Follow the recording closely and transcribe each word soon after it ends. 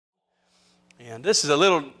And this is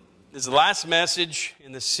the last message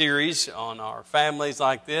in this series on our families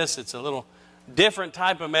like this. It's a little different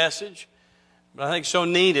type of message, but I think so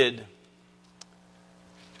needed.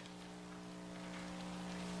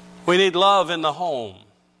 We need love in the home.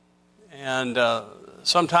 And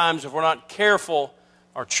sometimes if we're not careful,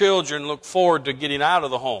 our children look forward to getting out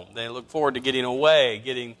of the home. They look forward to getting away,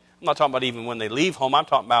 I'm not talking about even when they leave home. I'm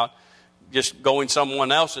talking about just going to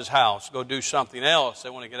someone else's house, go do something else.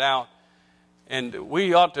 They want to get out. And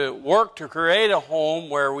we ought to work to create a home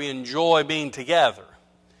where we enjoy being together.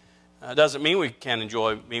 It doesn't mean we can't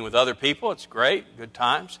enjoy being with other people. It's great, good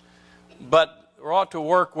times. But we ought to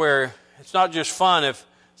work where it's not just fun. If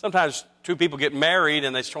sometimes two people get married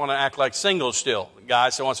and they just want to act like singles still. The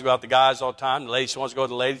guy still wants to go out with the guys all the time. The lady still wants to go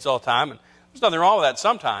with the ladies all the time. And there's nothing wrong with that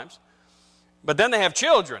sometimes. But then they have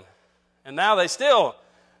children. And now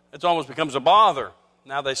it almost becomes a bother.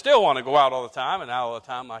 Now they still want to go out all the time and out all the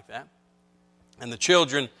time like that. And the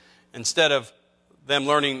children, instead of them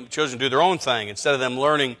learning, children do their own thing. Instead of them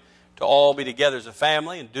learning to all be together as a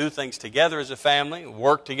family and do things together as a family,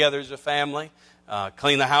 work together as a family,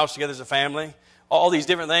 clean the house together as a family, all these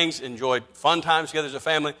different things, enjoy fun times together as a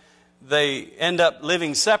family, they end up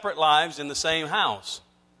living separate lives in the same house.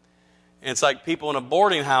 And it's like people in a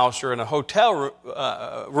boarding house or in a hotel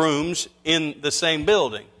rooms in the same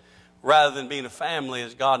building, rather than being a family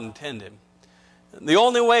as God intended. The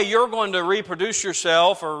only way you're going to reproduce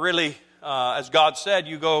yourself, or really, as God said,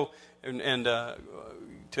 you go and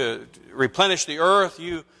to replenish the earth,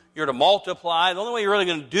 you're to multiply. The only way you're really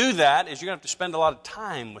going to do that is you're going to have to spend a lot of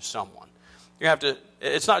time with someone.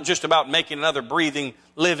 It's not just about making another breathing,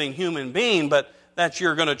 living human being, but that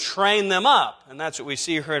you're going to train them up. And that's what we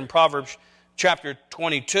see here in Proverbs chapter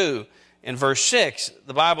 22 in verse 6.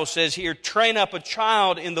 The Bible says here, train up a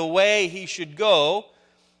child in the way he should go.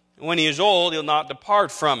 When he is old, he'll not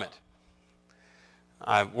depart from it.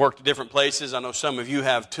 I've worked at different places. I know some of you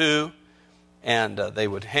have too. And they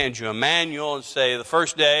would hand you a manual and say, the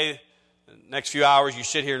first day, the next few hours, you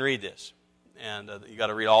sit here and read this. And you got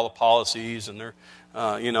to read all the policies and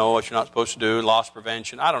what you're not supposed to do, loss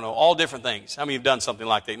prevention. I don't know, all different things. How many of you have done something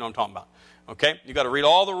like that? You know what I'm talking about. Okay? You got to read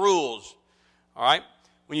all the rules. All right?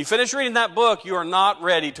 When you finish reading that book, you are not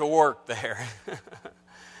ready to work there.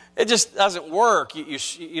 It just doesn't work.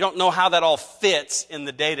 You don't know how that all fits in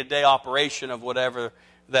the day-to-day operation of whatever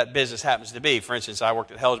that business happens to be. For instance, I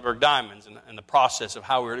worked at Helzberg Diamonds and the process of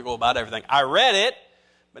how we were to go about everything. I read it,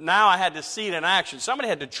 but now I had to see it in action. Somebody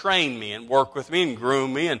had to train me and work with me and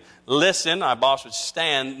groom me and listen. My boss would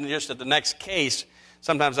stand just at the next case.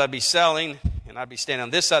 Sometimes I'd be selling, and I'd be standing on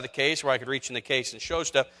this side of the case where I could reach in the case and show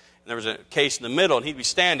stuff. And there was a case in the middle, and he'd be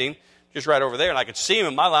standing just right over there, and I could see him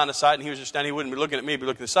in my line of sight, and he was just standing. He wouldn't be looking at me, he'd be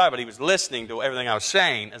looking to the side, but he was listening to everything I was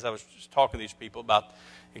saying as I was just talking to these people about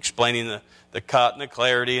explaining the cut and the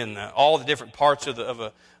clarity and all the different parts of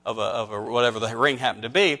whatever the ring happened to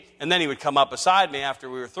be. And then he would come up beside me after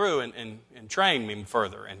we were through and train me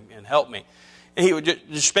further and help me. And he would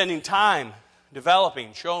just spending time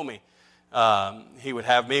developing, show me. He would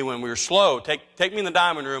have me when we were slow, take me in the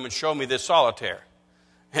diamond room and show me this solitaire.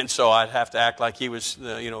 And so I'd have to act like he was,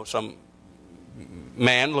 some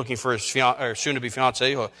man looking for his soon-to-be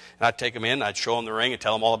fiancée. And I'd take him in, I'd show him the ring and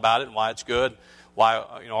tell him all about it and why it's good, why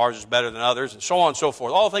ours is better than others, and so on and so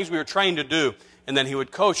forth. All the things we were trained to do. And then he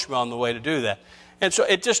would coach me on the way to do that. And so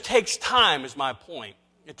it just takes time is my point.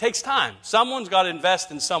 It takes time. Someone's got to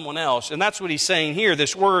invest in someone else. And that's what he's saying here.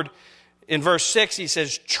 This word in verse 6, he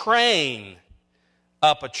says, train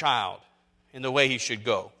up a child in the way he should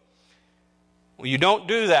go. Well, you don't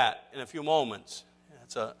do that in a few moments.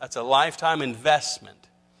 That's a lifetime investment.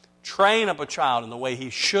 Train up a child in the way he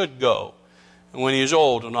should go. And when he is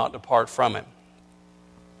old, will not depart from it.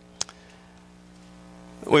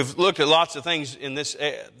 We've looked at lots of things in this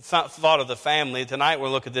thought of the family. Tonight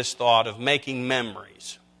we'll look at this thought of making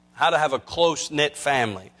memories. How to have a close-knit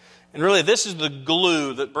family. And really this is the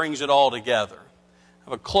glue that brings it all together.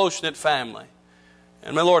 Have a close-knit family.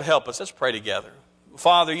 And may Lord help us. Let's pray together.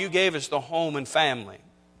 Father, you gave us the home and family.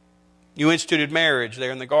 You instituted marriage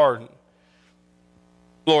there in the garden.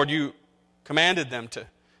 Lord, you commanded them to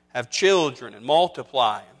have children and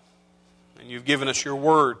multiply. And you've given us your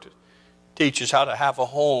word to teach us how to have a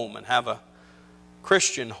home and have a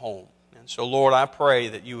Christian home. And so, Lord, I pray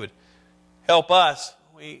that you would help us.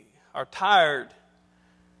 We are tired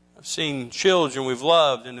of seeing children we've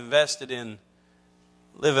loved and invested in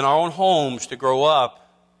live in our own homes to grow up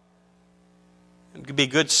and be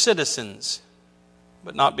good citizens,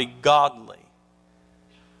 but not be godly.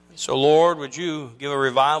 And so, Lord, would you give a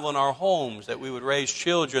revival in our homes, that we would raise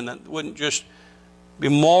children that wouldn't just be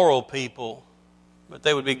moral people, but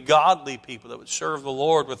they would be godly people that would serve the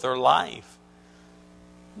Lord with their life.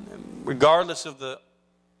 Regardless of the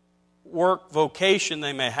work vocation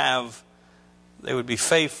they may have, they would be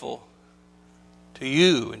faithful to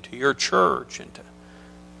you and to your church, and to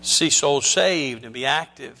see souls saved and be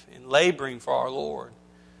active in laboring for our Lord.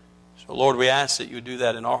 So Lord, we ask that you would do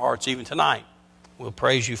that in our hearts even tonight. We'll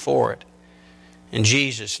praise you for it. In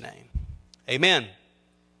Jesus' name, amen.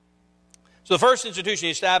 So the first institution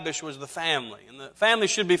he established was the family. And the family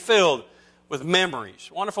should be filled with memories.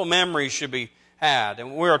 Wonderful memories should be had.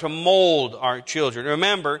 And we are to mold our children.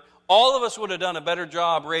 Remember, all of us would have done a better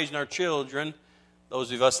job raising our children, those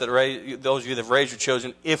of you that have raised your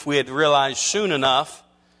children, if we had realized soon enough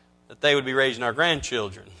that they would be raising our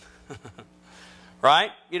grandchildren.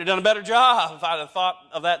 Right? You'd have done a better job if I'd have thought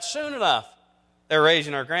of that soon enough. They're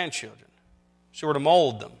raising our grandchildren. So we're to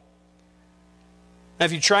mold them. Now,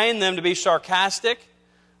 if you train them to be sarcastic,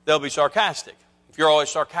 they'll be sarcastic. If you're always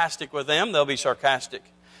sarcastic with them, they'll be sarcastic.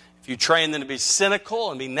 If you train them to be cynical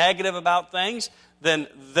and be negative about things, then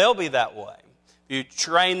they'll be that way. If you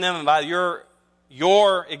train them by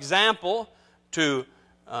your example to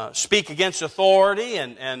speak against authority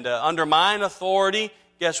and undermine authority,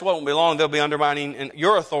 guess what? It won't be long, they'll be undermining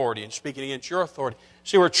your authority and speaking against your authority.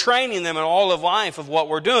 See, we're training them in all of life of what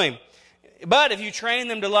we're doing. But if you train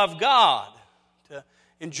them to love God, to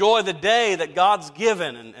enjoy the day that God's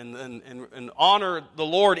given and honor the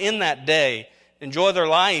Lord in that day, enjoy their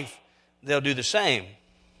life, they'll do the same.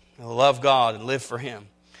 They'll love God and live for Him.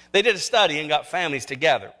 They did a study and got families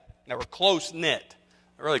together that were close-knit,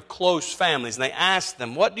 really close families, and they asked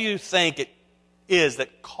them, what do you think it is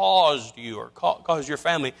that caused you or caused your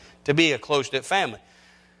family to be a close-knit family?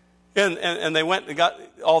 And they went and got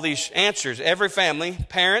all these answers. Every family,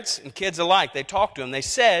 parents and kids alike, they talked to them. They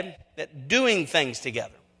said that doing things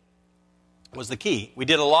together was the key. We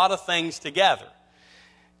did a lot of things together.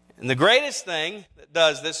 And the greatest thing that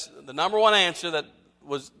does this, the number one answer that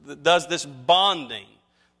does this bonding,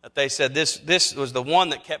 that they said this was the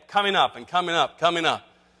one that kept coming up and coming up, coming up.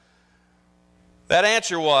 That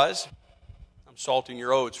answer was, I'm salting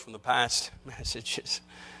your oats from the past messages,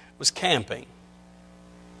 was camping.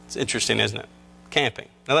 It's interesting, isn't it? Camping.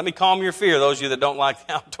 Now let me calm your fear, those of you that don't like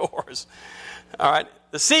the outdoors. All right?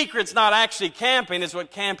 The secret's not actually camping, it's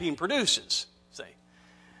what camping produces. See?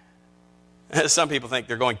 Some people think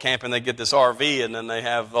they're going camping, they get this RV and then they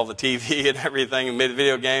have all the TV and everything and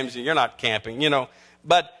video games, and you're not camping, you know.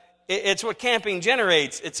 But it's what camping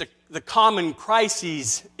generates. It's the common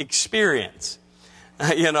crises experience.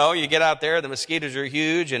 You know, you get out there, the mosquitoes are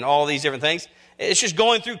huge and all these different things. It's just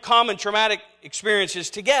going through common traumatic experiences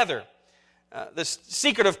together. The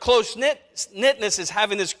secret of close-knitness is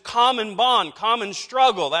having this common bond, common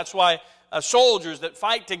struggle. That's why soldiers that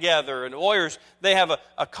fight together and warriors, they have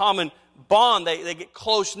a common bond. They get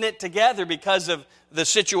close-knit together because of the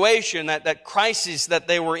situation, that crisis that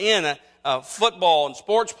they were in. Football and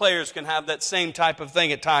sports players can have that same type of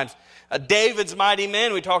thing at times. David's mighty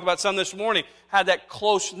men, we talked about some this morning, had that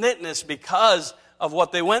close-knitness because of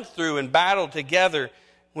what they went through and battled together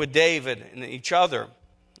with David and each other.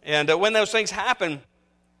 And when those things happen,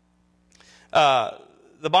 the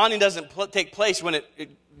bonding doesn't take place when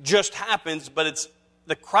it just happens, but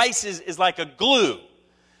the crisis is like a glue.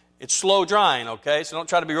 It's slow drying, okay? So don't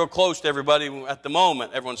try to be real close to everybody at the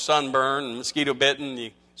moment. Everyone's sunburned and mosquito bitten.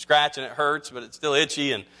 You scratch and it hurts, but it's still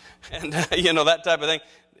itchy and you know, that type of thing.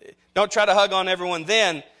 Don't try to hug on everyone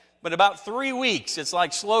then, but about 3 weeks, it's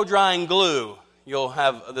like slow drying glue. You'll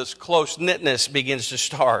have this close-knitness begins to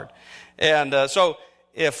start. And so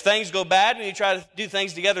if things go bad when you try to do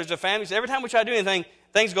things together as a family, so every time we try to do anything,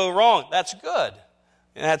 things go wrong. That's good.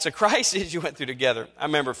 And that's a crisis you went through together. I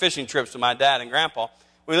remember fishing trips with my dad and grandpa.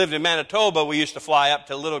 We lived in Manitoba. We used to fly up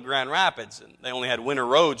to Little Grand Rapids, and they only had winter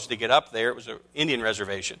roads to get up there. It was an Indian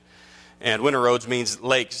reservation. And winter roads means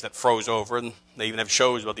lakes that froze over, and they even have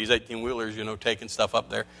shows about these 18-wheelers, you know, taking stuff up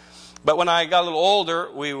there. But when I got a little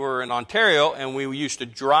older, we were in Ontario, and we used to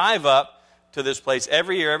drive up to this place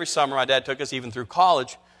every year, every summer. My dad took us even through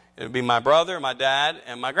college. It would be my brother, my dad,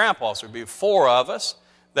 and my grandpa. So it would be 4 of us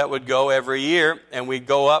that would go every year, and we'd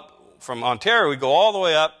go up from Ontario. We'd go all the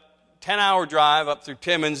way up, 10-hour drive up through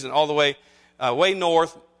Timmins and all the way way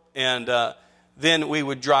north, and then we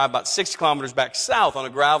would drive about 6 kilometers back south on a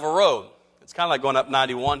gravel road. It's kind of like going up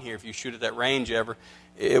 91 here if you shoot at that range ever.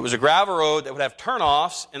 It was a gravel road that would have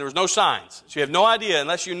turnoffs, and there was no signs. So you have no idea.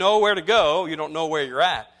 Unless you know where to go, you don't know where you're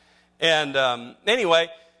at. And anyway,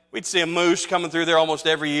 we'd see a moose coming through there almost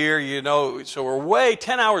every year, you know. So we're way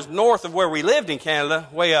 10 hours north of where we lived in Canada,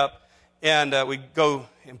 way up. And we'd go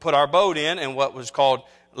and put our boat in what was called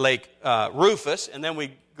Lake Rufus, and then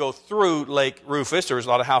we'd go through Lake Rufus. There was a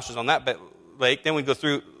lot of houses on that lake. Then we'd go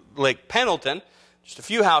through Lake Pendleton, just a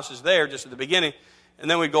few houses there just at the beginning. And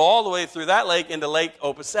then we'd go all the way through that lake into Lake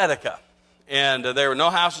Opusetico. And there were no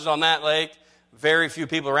houses on that lake, very few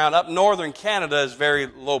people around. Up northern Canada is very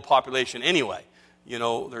low population anyway. You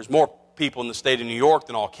know, there's more people in the state of New York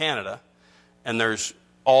than all Canada. And there's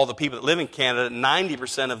all the people that live in Canada,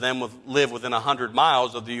 90% of them live within 100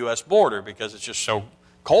 miles of the U.S. border because it's just so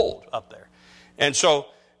cold up there. And so,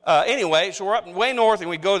 anyway, so we're up way north, and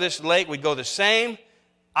we go to this lake. We go to the same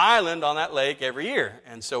island on that lake every year.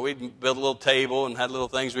 And so we'd build a little table and had little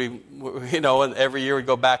things. And every year we'd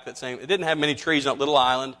go back to that same. It didn't have many trees on that little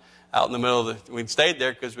island out in the middle of the. We'd stayed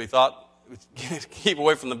there because we thought we'd keep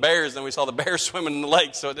away from the bears. Then we saw the bears swimming in the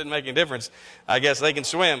lake, so it didn't make any difference. I guess they can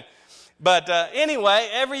swim. But anyway,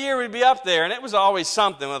 every year we'd be up there, and it was always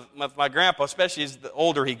something with my grandpa, especially as the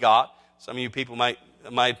older he got. Some of you people might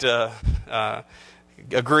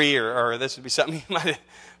agree, or this would be something you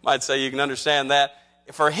might say. You can understand that.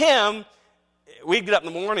 For him, we'd get up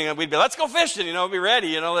in the morning and we'd be, let's go fishing, be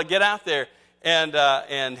ready, to get out there. And I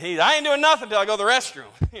ain't doing nothing until I go to the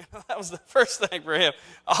restroom. That was the first thing for him,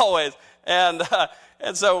 always. And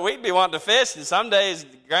so we'd be wanting to fish, and some days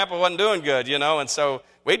Grandpa wasn't doing good, and so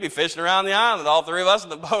we'd be fishing around the island, all three of us in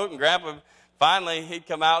the boat, and Grandpa, finally, he'd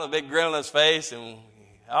come out with a big grin on his face, and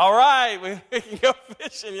all right, we can go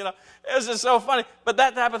fishing, It was just so funny. But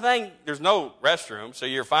that type of thing, there's no restroom, so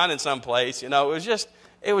you're finding some place, It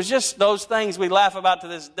was just those things we laugh about to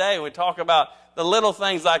this day. We talk about the little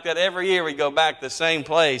things like that. Every year we go back to the same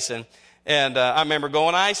place. And I remember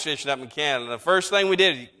going ice fishing up in Canada. The first thing we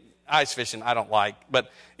did, ice fishing I don't like,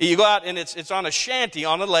 but you go out and it's on a shanty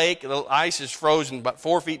on a lake. The ice is frozen about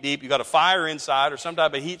 4 feet deep. You got a fire inside or some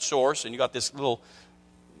type of heat source, and you got this little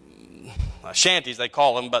shanties they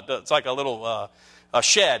call them, but it's like a little a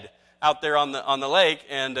shed out there on the lake,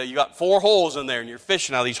 and you got 4 holes in there, and you're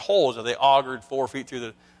fishing out of these holes. They augured 4 feet through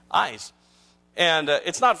the ice, and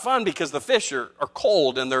it's not fun because the fish are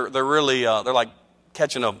cold, and they're really they're like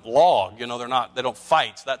catching a log. They don't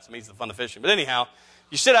fight. So that means the fun of fishing. But anyhow,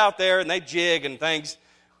 you sit out there and they jig and things.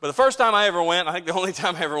 But the first time I ever went, I think the only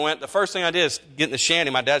time I ever went, the first thing I did is get in the shanty.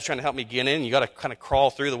 My dad's trying to help me get in. You got to kind of crawl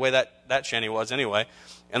through the way that shanty was anyway.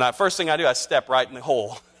 And the first thing I do, I step right in the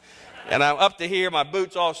hole. And I'm up to here, my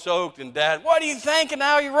boots all soaked, and Dad, what are you thinking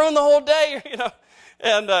now? You ruined the whole day,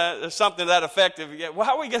 And something to that effect of, well,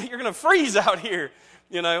 how are we you're going to freeze out here,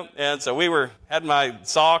 And so had my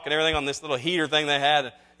sock and everything on this little heater thing they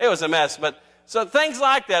had. It was a mess. But so things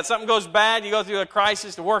like that, something goes bad, you go through a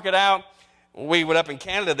crisis to work it out. We would up in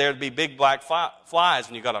Canada, there'd be big black flies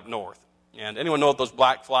when you got up north. And anyone know what those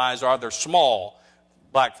black flies are? They're small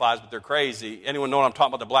black flies, but they're crazy. Anyone know what I'm talking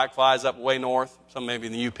about, the black flies up way north? Some maybe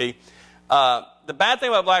in the UP. The bad thing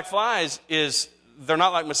about black flies is they're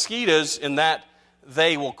not like mosquitoes in that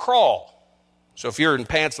they will crawl. So if you're in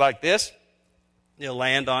pants like this, they'll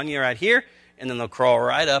land on you right here, and then they'll crawl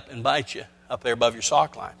right up and bite you up there above your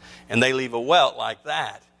sock line. And they leave a welt like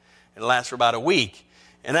that. It lasts for about a week.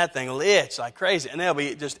 And that thing will itch like crazy. And they'll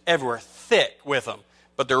be just everywhere thick with them.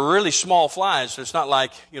 But they're really small flies, so it's not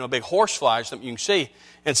like, big horse flies, something you can see.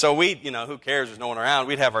 And so who cares, there's no one around.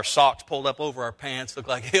 We'd have our socks pulled up over our pants, look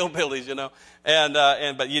like hillbillies,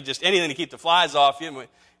 but you just, anything to keep the flies off you,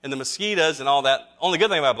 and the mosquitoes and all that. Only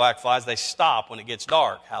good thing about black flies, they stop when it gets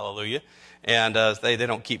dark, hallelujah. And they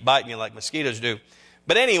don't keep biting you like mosquitoes do.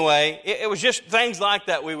 But anyway, it was just things like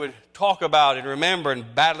that we would talk about and remember,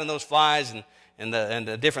 and battling those flies and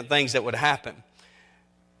the different things that would happen.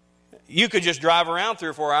 You could just drive around 3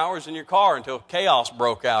 or 4 hours in your car until chaos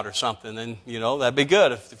broke out or something, and that'd be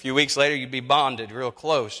good. If a few weeks later you'd be bonded real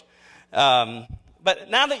close. But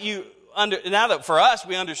now that for us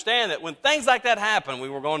we understand that when things like that happen, we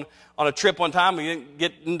were going on a trip one time. We didn't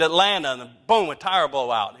get into Atlanta, and then boom, a tire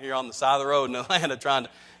blow out here on the side of the road in Atlanta, trying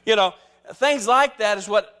to, things like that is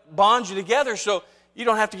what bonds you together. So you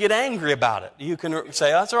don't have to get angry about it. You can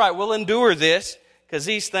say, that's all right, we'll endure this, because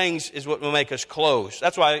these things is what will make us close.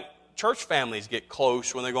 That's why church families get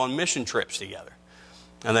close when they go on mission trips together.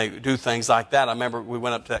 And they do things like that. I remember we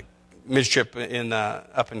went up to that mission trip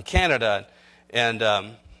up in Canada, and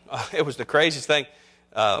it was the craziest thing.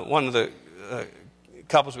 One of the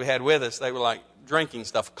couples we had with us, they were like drinking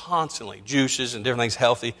stuff constantly, juices and different things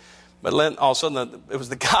healthy. But then all of a sudden, it was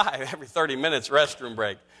the guy every 30 minutes, restroom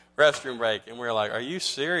break. And we were like, are you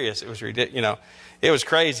serious? It was ridiculous. It was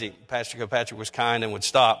crazy. Pastor Kilpatrick was kind and would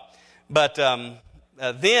stop. But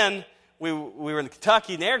then we were in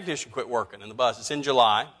Kentucky, and the air conditioner quit working in the bus. It's in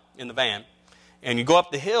July in the van. And you go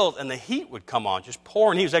up the hill, and the heat would come on, just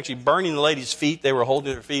pouring. He was actually burning the ladies' feet. They were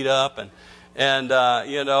holding their feet up. And,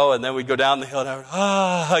 and then we'd go down the hill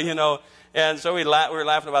and and so we were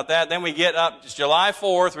laughing about that. Then we get up, it's July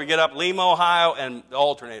 4th, we get up Lima, Ohio, and the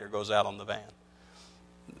alternator goes out on the van.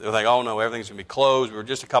 They're like, oh no, everything's going to be closed. We were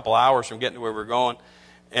just a couple hours from getting to where we were going.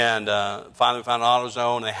 And finally we found an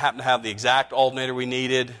AutoZone. They happened to have the exact alternator we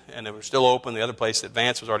needed, and it was still open. The other place,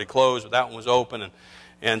 Advance, was already closed, but that one was open.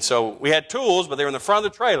 And so we had tools, but they were in the front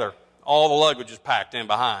of the trailer. All the luggage was packed in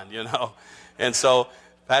behind, And so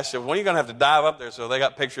Pastor said, when are you going to have to dive up there? So they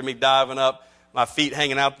got a picture of me diving up, my feet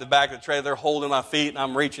hanging out the back of the trailer. They're holding my feet, and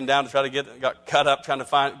I'm reaching down to try to got cut up, trying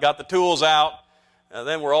to got the tools out.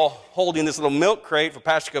 Then we're all holding this little milk crate for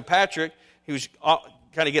Pastor Kilpatrick. He was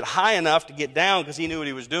trying to get high enough to get down because he knew what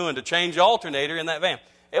he was doing to change the alternator in that van.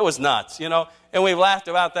 It was nuts, And we've laughed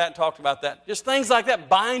about that and talked about that. Just things like that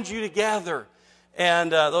bind you together.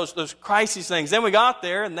 And those crisis things. Then we got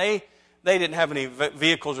there, and they didn't have any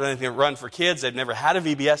vehicles or anything to run for kids. They'd never had a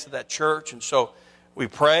VBS at that church. And so we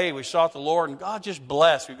prayed, we sought the Lord, and God just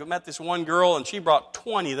blessed. We met this one girl, and she brought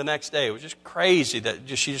 20 the next day. It was just crazy that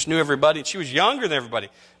she just knew everybody. And she was younger than everybody,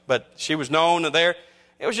 but she was known there.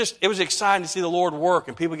 It was exciting to see the Lord work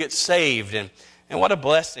and people get saved. And what a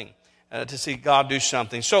blessing to see God do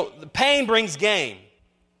something. So the pain brings gain.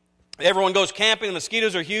 Everyone goes camping, the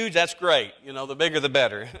mosquitoes are huge, that's great. The bigger the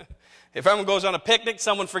better. If everyone goes on a picnic,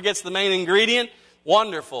 someone forgets the main ingredient,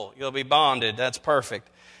 wonderful. You'll be bonded, that's perfect.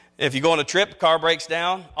 If you go on a trip, the car breaks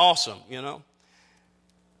down, awesome,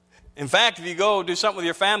 In fact, if you go do something with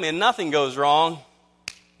your family and nothing goes wrong,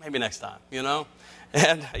 maybe next time,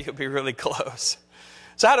 And you'll be really close.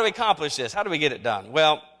 So how do we accomplish this? How do we get it done?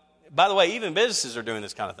 Well, by the way, even businesses are doing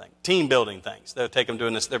this kind of thing. Team building things. They'll take them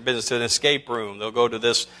doing their business to an escape room. They'll go to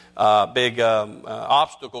this big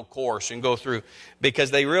obstacle course and go through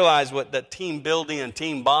because they realize what that team building and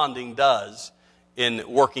team bonding does in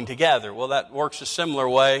working together. Well, that works a similar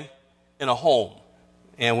way in a home,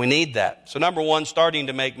 and we need that. So number one, starting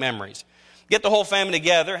to make memories. Get the whole family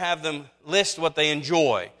together. Have them list what they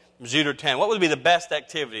enjoy. From 0 to 10. What would be the best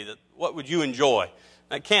activity? What would you enjoy?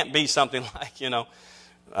 It can't be something like,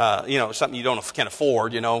 something you can't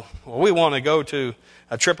afford, Well, we want to go to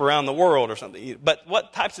a trip around the world or something. But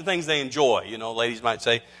what types of things they enjoy? Ladies might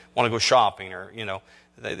say, want to go shopping or,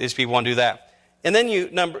 these people want to do that. And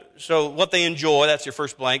then so what they enjoy, that's your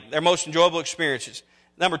first blank, their most enjoyable experiences.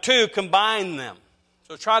 Number 2, combine them.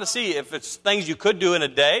 So try to see if it's things you could do in a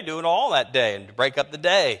day, do it all that day and break up the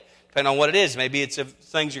day. Depending on what it is. Maybe it's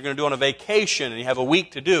things you're going to do on a vacation and you have a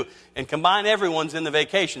week to do. And combine everyone's in the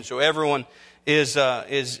vacation so everyone is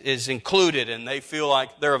included and they feel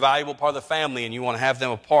like they're a valuable part of the family and you want to have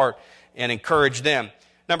them a part and encourage them.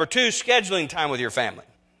 Number 2, scheduling time with your family.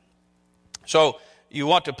 So you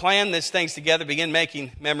want to plan these things together, begin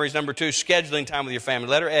making memories. Number 2, scheduling time with your family.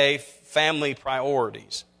 Letter A, family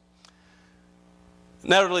priorities.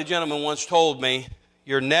 An elderly gentleman once told me,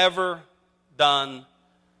 you're never done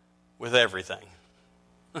with everything.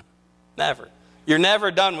 Never. You're never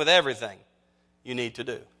done with everything you need to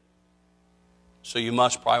do. So you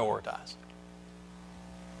must prioritize.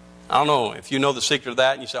 I don't know if you know the secret of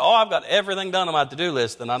that and you say, oh, I've got everything done on my to-do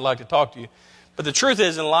list, then I'd like to talk to you. But the truth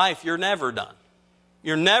is in life, you're never done.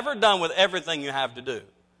 You're never done with everything you have to do.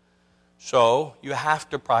 So you have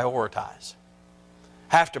to prioritize.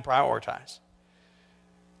 Have to prioritize.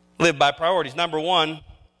 Live by priorities. Number 1,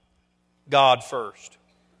 God first.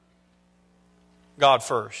 God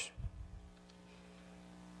first.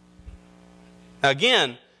 Now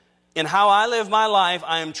again, in how I live my life,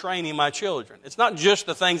 I am training my children. It's not just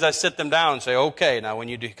the things I sit them down and say, okay, now when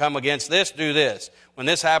you come against this, do this. When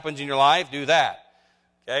this happens in your life, do that.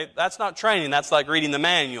 Okay, that's not training. That's like reading the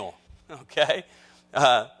manual. Okay,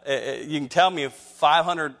 you can tell me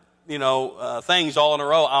 500, things all in a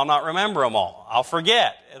row. I'll not remember them all. I'll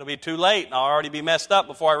forget. It'll be too late, and I'll already be messed up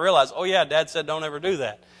before I realize. Oh yeah, Dad said don't ever do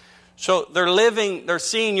that. So they're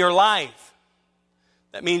seeing your life.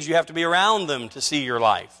 That means you have to be around them to see your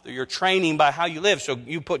life. You're training by how you live. So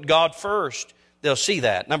you put God first, they'll see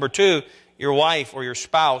that. Number 2, your wife or your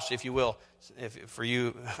spouse, if you will. For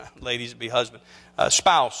you ladies, it'd be husband.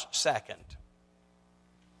 Spouse second.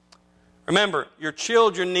 Remember, your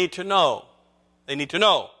children need to know. They need to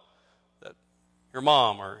know that your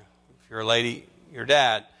mom or if you're a lady, your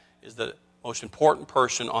dad is the most important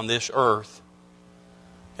person on this earth.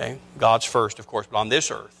 Okay? God's first, of course, but on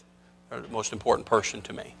this earth, they're the most important person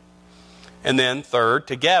to me. And then third,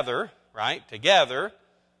 together, right? Together,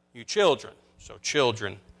 you children. So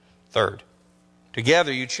children, third.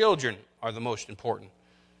 Together, you children are the most important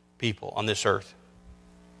people on this earth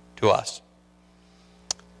to us.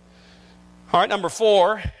 All right, number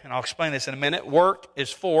 4, and I'll explain this in a minute. Work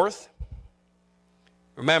is fourth.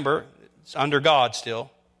 Remember, it's under God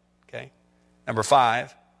still. Okay. Number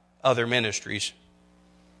 5, other ministries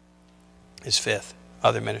is 5th.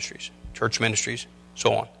 Other ministries, church ministries,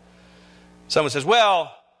 so on. Someone says,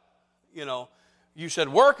 well, you said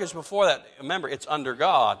work is before that. Remember, it's under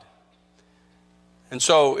God. And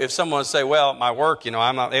so if someone say, well, my work,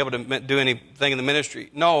 I'm not able to do anything in the ministry.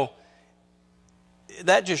 No,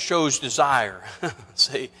 that just shows desire.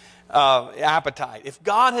 See, appetite. If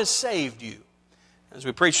God has saved you, as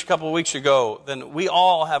we preached a couple of weeks ago, then we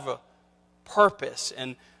all have a purpose,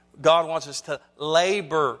 and God wants us to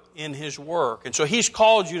labor in His work. And so He's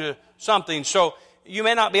called you to something. So you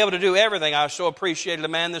may not be able to do everything. I so appreciated a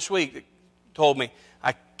man this week that told me,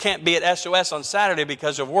 I can't be at SOS on Saturday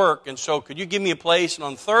because of work, and so could you give me a place? And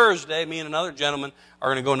on Thursday, me and another gentleman are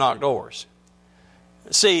going to go knock doors.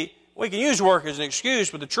 See, we can use work as an excuse,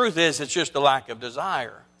 but the truth is it's just a lack of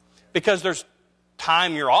desire. Because there's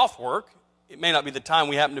time you're off work. It may not be the time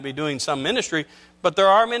we happen to be doing some ministry, but there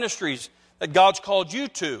are ministries that God's called you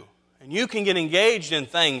to. And you can get engaged in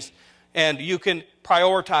things, and you can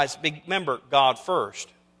prioritize. Remember, God first.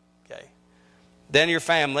 Okay. Then your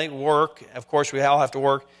family, work. Of course, we all have to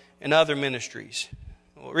work in other ministries.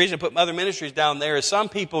 Well, the reason I put other ministries down there is some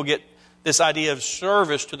people get this idea of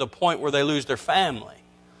service to the point where they lose their family.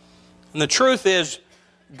 And the truth is,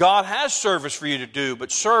 God has service for you to do,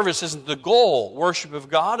 but service isn't the goal. Worship of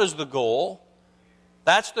God is the goal.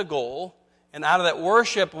 That's the goal. And out of that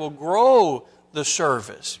worship will grow the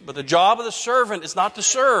service. But the job of the servant is not to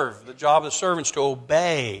serve. The job of the servant is to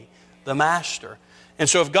obey the master. And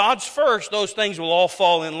so if God's first, those things will all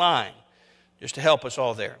fall in line, just to help us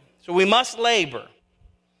all there. So we must labor.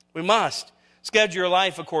 We must schedule your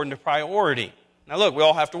life according to priority. Now look, we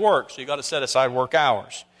all have to work, so you've got to set aside work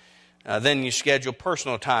hours. Then you schedule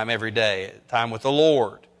personal time every day, time with the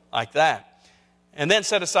Lord, like that. And then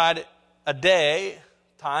set aside a day,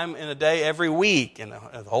 time in a day every week, and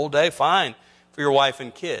the whole day, fine, for your wife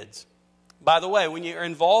and kids. By the way, when you're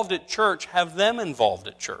involved at church, have them involved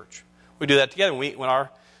at church. We do that together.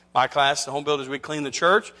 My class, the home builders, we clean the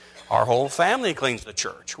church. Our whole family cleans the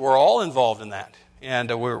church. We're all involved in that,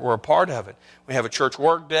 and we're a part of it. We have a church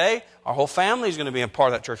work day. Our whole family is going to be a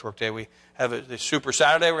part of that church work day. We have the Super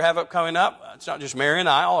Saturday we have up coming up. It's not just Mary and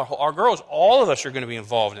I. Our girls, all of us are going to be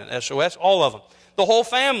involved in it. SOS, all of them. The whole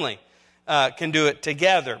family can do it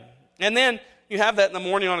together. And then you have that in the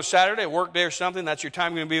morning on a Saturday, a work day or something. That's your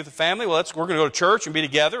time you're going to be with the family. Well, we're going to go to church and be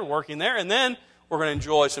together, working there. And then we're going to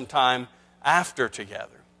enjoy some time after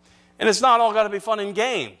together. And it's not all got to be fun and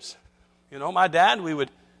games. My dad, we would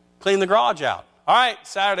clean the garage out. All right,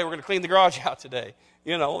 Saturday we're going to clean the garage out today.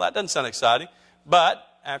 That doesn't sound exciting. But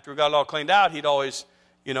after we got it all cleaned out, he'd always,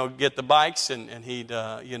 get the bikes and he'd,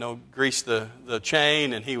 grease the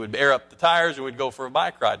chain, and he would air up the tires, and we'd go for a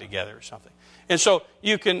bike ride together or something. And so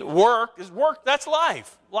you can work. That's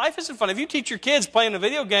life. Life isn't fun. If you teach your kids playing a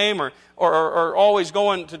video game or always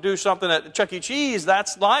going to do something at Chuck E. Cheese,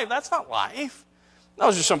 that's life. That's not life.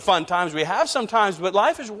 Those are some fun times we have sometimes, but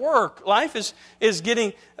life is work. Life is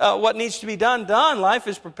getting what needs to be done. Life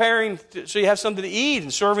is preparing so you have something to eat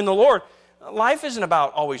and serving the Lord. Life isn't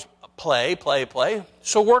about always play.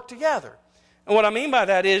 So work together. And what I mean by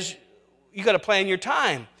that is you got to plan your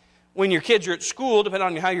time. When your kids are at school, depending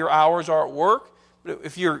on how your hours are at work, but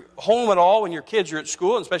if you're home at all when your kids are at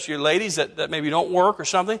school, and especially your ladies that maybe don't work or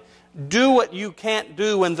something, do what you can't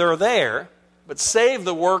do when they're there, but save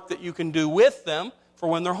the work that you can do with them for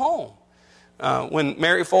when they're home. When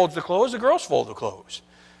Mary folds the clothes, the girls fold the clothes.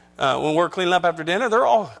 When we're cleaning up after dinner, they're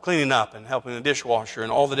all cleaning up and helping the dishwasher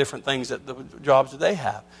and all the different things, the jobs that they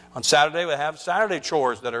have. On Saturday, we have Saturday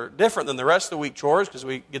chores that are different than the rest of the week chores because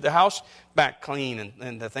we get the house back clean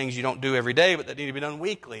and the things you don't do every day but that need to be done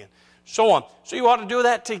weekly and so on. So you ought to do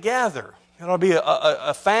that together. It ought to be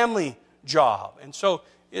a family job. And so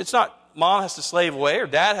it's not mom has to slave away or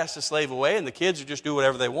dad has to slave away and the kids just do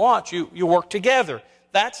whatever they want. You work together.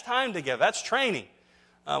 That's time together. That's training.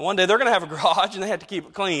 One day they're going to have a garage and they have to keep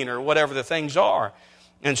it clean or whatever the things are.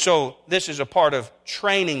 And so this is a part of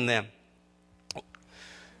training them.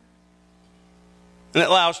 And it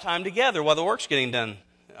allows time together while the work's getting done.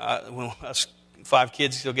 When us 5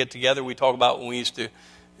 kids still get together, we talk about when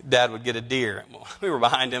Dad would get a deer. We were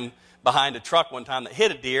behind a truck one time that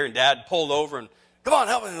hit a deer, and Dad pulled over and, come on,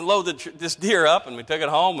 help me load this deer up. And we took it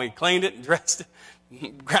home, we cleaned it and dressed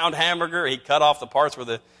it, ground hamburger. He cut off the parts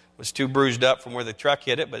where was too bruised up from where the truck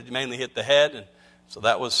hit it, but it mainly hit the head. And so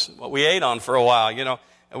that was what we ate on for a while,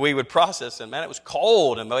 And we would process it. Man, it was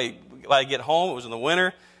cold. And by I get home, it was in the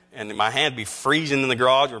winter, and my hand would be freezing in the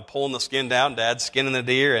garage. We're pulling the skin down, Dad's skinning the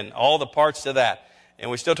deer, and all the parts to that.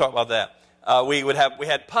 And we still talk about that. we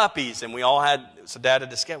had puppies, and we all had, so Dad had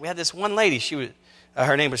discussed, we had this one lady, she was,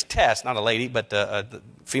 her name was Tess, not a lady, but the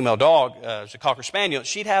female dog, it was a Cocker Spaniel.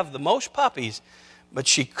 She'd have the most puppies, but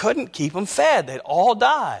she couldn't keep them fed. They'd all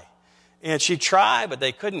die. And she tried, but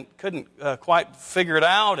they couldn't quite figure it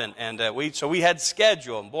out. So we had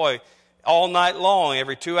schedule. And boy, all night long,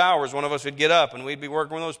 every 2 hours, one of us would get up and we'd be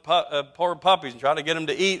working with those poor puppies and trying to get them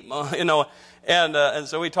to eat, you know. And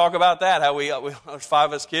so we talk about that, how we was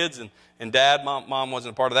 5 of us kids, and Dad, Mom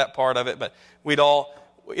wasn't a part of that part of it, but we'd all,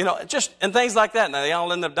 you know, just, and things like that. Now, they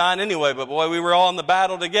all ended up dying anyway, but boy, we were all in the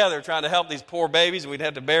battle together trying to help these poor babies, and we'd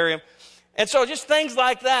have to bury them. And so just things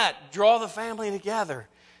like that draw the family together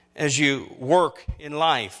as you work in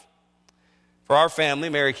life. For our family,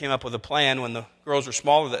 Mary came up with a plan when the girls were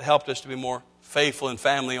smaller that helped us to be more faithful in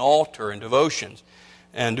family altar and devotions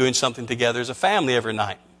and doing something together as a family every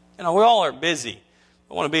night. You know, we all are busy.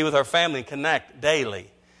 We want to be with our family and connect daily.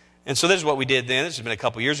 And so this is what we did then. This has been a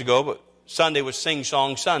couple years ago, but Sunday was Sing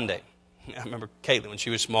Song Sunday. I remember Caitlin when she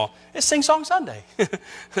was small. It's Sing Song Sunday.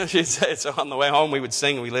 She'd say, so on the way home we would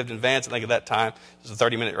sing, and we lived in Vance. I think at that time it was a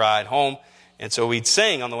 30-minute ride home. And so we'd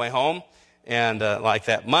sing on the way home, and like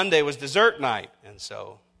that. Monday was dessert night, and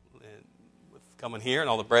so with coming here and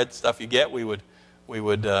all the bread stuff you get, we would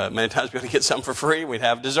many times be able to get something for free. We'd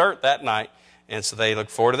have dessert that night, and so they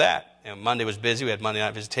looked forward to that. And Monday was busy. We had Monday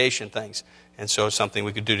night visitation things, and so it's something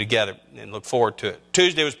we could do together and look forward to it.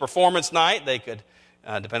 Tuesday was performance night. They could,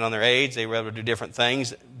 depending on their age, they were able to do different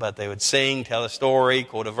things, but they would sing, tell a story,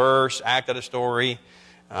 quote a verse, act out a story,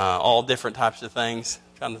 all different types of things.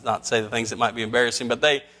 Trying to not say the things that might be embarrassing, but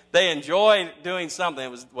they enjoy doing something.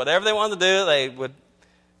 It was whatever they wanted to do, they would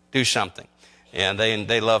do something, and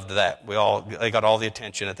they loved that. They got all the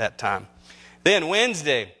attention at that time. Then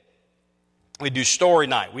Wednesday, we do story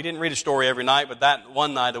night. We didn't read a story every night, but that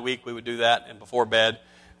one night a week we would do that, and before bed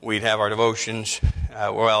we'd have our devotions.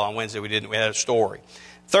 On Wednesday we didn't. We had a story.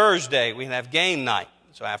 Thursday we'd have game night.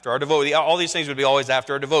 So after our devotion, all these things would be always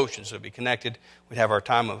after our devotion, so it'd be connected. We'd have our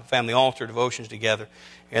time of family altar devotions together.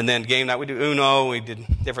 And then game night, we do Uno, we did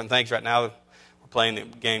different things. Right now we're playing the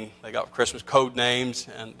game they got for Christmas, Code Names,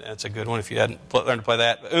 and that's a good one if you hadn't learned to play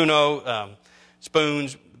that. But Uno,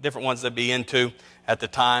 spoons, different ones they'd be into. At the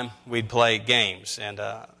time, we'd play games. And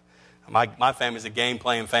my family's a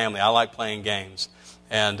game-playing family. I like playing games.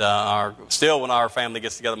 And still when our family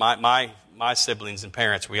gets together, my siblings and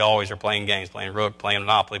parents, we always are playing games, playing Rook, playing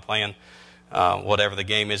Monopoly, playing whatever the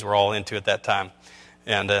game is we're all into at that time.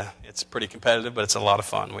 And it's pretty competitive, but it's a lot of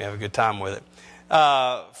fun. We have a good time with it.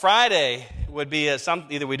 Friday would be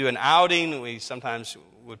either we do an outing, we sometimes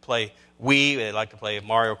would play Wii. They like to play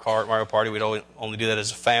Mario Kart, Mario Party. We'd only do that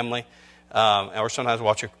as a family. Or sometimes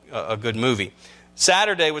watch a good movie.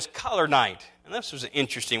 Saturday was color night. And this was an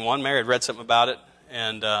interesting one. Mary had read something about it.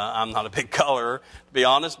 And I'm not a big colorer, to be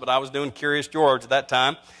honest, but I was doing Curious George at that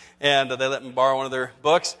time. And they let me borrow one of their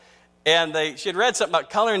books. And she had read something about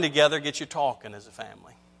coloring together gets you talking as a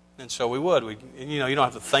family. And so we would. You don't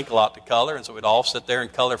have to think a lot to color. And so we'd all sit there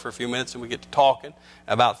and color for a few minutes, and we'd get to talking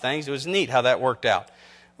about things. It was neat how that worked out.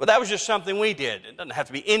 But that was just something we did. It doesn't have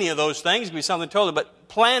to be any of those things. It could be something totally. But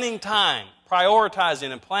planning time,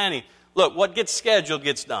 prioritizing and planning. Look, what gets scheduled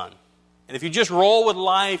gets done. And if you just roll with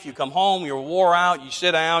life, you come home, you're wore out, you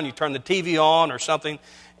sit down, you turn the TV on or something,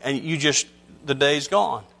 and the day's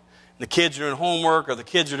gone. The kids are doing homework, or the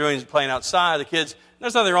kids are playing outside. There's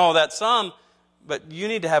nothing wrong with that some, but you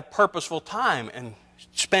need to have purposeful time and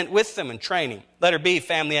spent with them and training. Let her be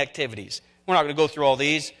family activities. We're not going to go through all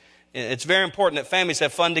these. It's very important that families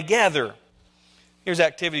have fun together. Here's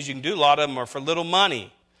activities you can do. A lot of them are for little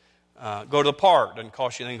money. Go to the park. Doesn't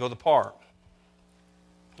cost you anything to go to the park.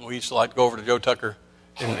 We used to like to go over to Joe Tucker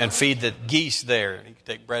and feed the geese there. You could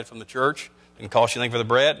take bread from the church. Didn't cost you anything for the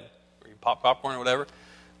bread. Or you pop popcorn or whatever.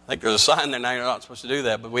 I think there's a sign there now you're not supposed to do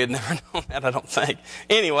that, but we had never known that, I don't think.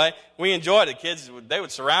 Anyway, we enjoyed it. Kids, they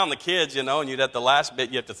would surround the kids, and you'd at the last bit,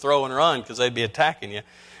 you have to throw and run because they'd be attacking you.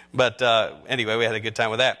 But anyway, we had a good time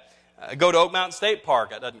with that. Go to Oak Mountain State Park.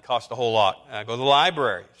 That doesn't cost a whole lot. Go to the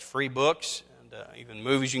library. It's free books and even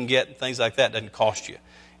movies you can get and things like that. Doesn't cost you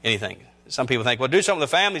anything. Some people think, well, do something with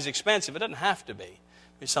the family is expensive. It doesn't have to be.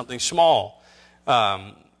 It's something small.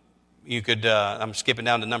 You could, I'm skipping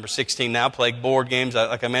down to number 16 now, play board games.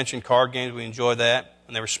 Like I mentioned, card games, we enjoyed that.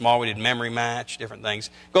 When they were small, we did memory match, different things.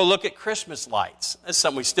 Go look at Christmas lights. That's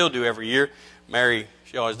something we still do every year. Mary,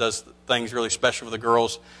 she always does things really special for the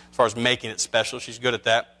girls as far as making it special. She's good at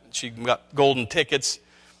that. She got golden tickets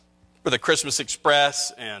for the Christmas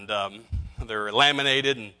Express, and they're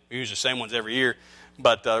laminated, and we use the same ones every year,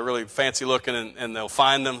 but really fancy looking, and they'll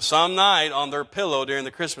find them some night on their pillow during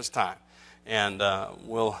the Christmas time. and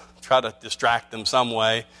we'll try to distract them some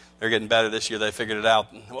way. They're getting better this year. They figured it out.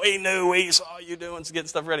 We knew, we saw you doing, getting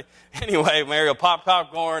stuff ready. Anyway, Mary will pop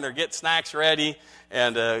popcorn or get snacks ready,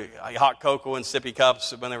 and hot cocoa in sippy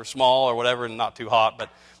cups when they were small or whatever, and not too hot.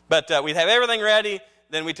 But we'd have everything ready.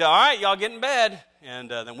 Then we'd tell, all right, y'all get in bed.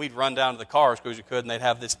 And then we'd run down to the car as quick as we could, and they'd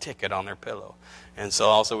have this ticket on their pillow. And so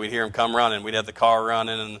also we'd hear them come running. We'd have the car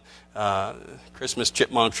running and Christmas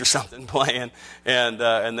chipmunks or something playing.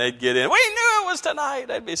 And they'd get in. We knew it was tonight.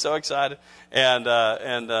 They'd be so excited.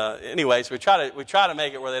 Anyways, we try to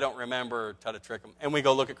make it where they don't remember or try to trick them. And we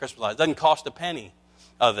go look at Christmas lights. It doesn't cost a penny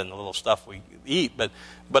other than the little stuff we eat.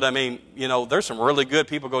 But I mean, there's some really good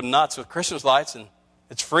people go nuts with Christmas lights, and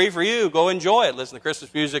it's free for you. Go enjoy it. Listen to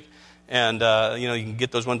Christmas music. And, you can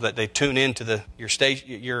get those ones that they tune into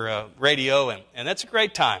your radio, and that's a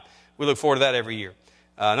great time. We look forward to that every year.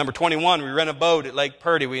 Number 21, we rent a boat at Lake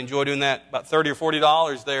Purdy. We enjoy doing that. About $30 or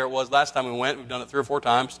 $40 there it was last time we went. We've done it 3 or 4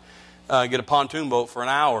 times. Get a pontoon boat for an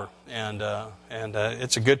hour, and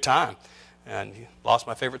it's a good time. And lost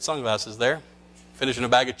my favorite sunglasses there. Finishing a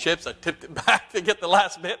bag of chips, I tipped it back to get the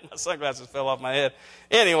last bit. My sunglasses fell off my head.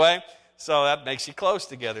 Anyway. So that makes you close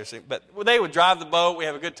together. But they would drive the boat. We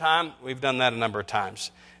have a good time. We've done that a number of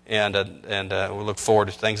times. And we look forward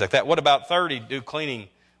to things like that. What about 30? Do cleaning,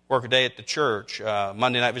 work a day at the church.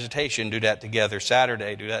 Monday night visitation, do that together.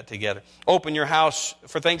 Saturday, do that together. Open your house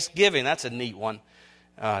for Thanksgiving. That's a neat one,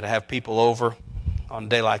 to have people over on a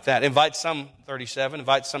day like that. Invite some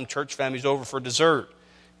church families over for dessert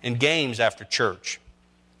and games after church.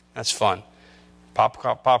 That's fun.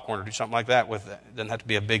 Popcorn or do something like that with that. It doesn't have to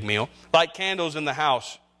be a big meal. Light candles in the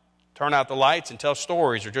house. Turn out the lights and tell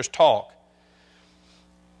stories or just talk.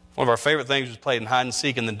 One of our favorite things was playing hide and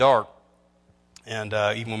seek in the dark. And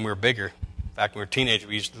even when we were bigger, in fact, when we were teenagers,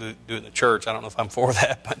 we used to do it in the church. I don't know if I'm for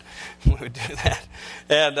that, but we would do that.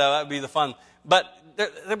 And that would be the fun. But there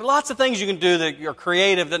are lots of things you can do that are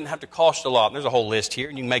creative, doesn't have to cost a lot. And there's a whole list here,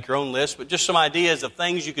 and you can make your own list, but just some ideas of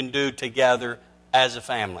things you can do together as a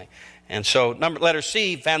family. And so, letter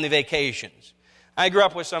C, family vacations. I grew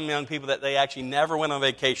up with some young people that they actually never went on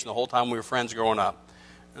vacation the whole time we were friends growing up.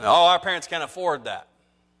 And, our parents can't afford that.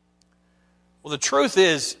 Well, the truth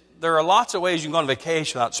is, there are lots of ways you can go on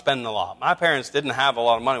vacation without spending a lot. My parents didn't have a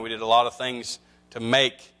lot of money. We did a lot of things to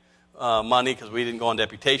make money because we didn't go on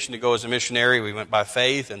deputation to go as a missionary. We went by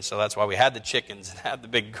faith, and so that's why we had the chickens and had the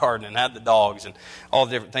big garden and had the dogs and all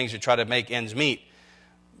the different things to try to make ends meet.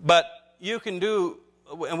 But you can do...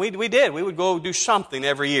 And we did. We would go do something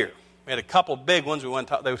every year. We had a couple big ones.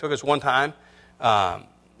 They took us one time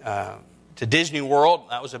to Disney World.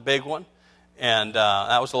 That was a big one. And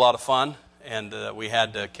that was a lot of fun. And we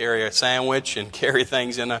had to carry a sandwich and carry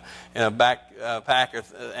things in a backpack.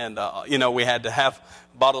 And, we had to have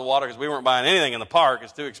a bottle of water because we weren't buying anything in the park.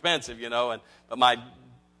 It's too expensive, But my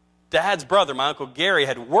dad's brother, my Uncle Gary,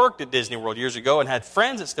 had worked at Disney World years ago and had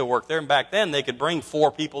friends that still worked there. And back then, they could bring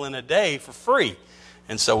 4 people in a day for free.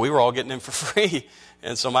 And so we were all getting in for free.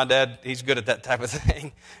 And so my dad, he's good at that type of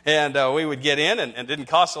thing. And we would get in, and it didn't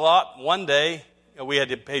cost a lot. One day, we had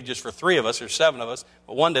to pay just for 3 of us or 7 of us.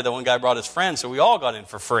 But one day, the one guy brought his friends, so we all got in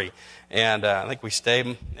for free. And I think we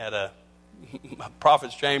stayed at a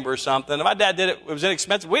prophet's chamber or something. And my dad did it. It was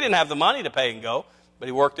inexpensive. We didn't have the money to pay and go, but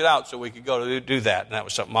he worked it out so we could go to do that. And that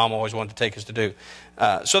was something Mom always wanted to take us to do.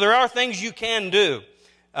 So there are things you can do.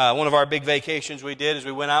 One of our big vacations we did is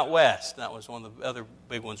we went out west. That was one of the other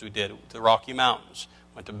big ones we did, to the Rocky Mountains.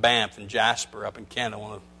 Went to Banff and Jasper up in Canada,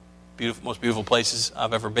 one of the most beautiful places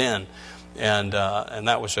I've ever been. And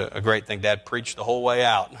that was a great thing. Dad preached the whole way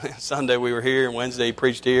out. Sunday we were here, and Wednesday he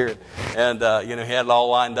preached here. And he had it all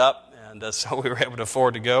lined up, and so we were able to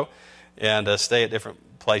afford to go and stay at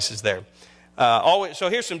different places there. So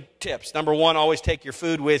here's some tips. Number 1, always take your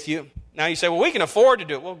food with you. Now you say, well, we can afford to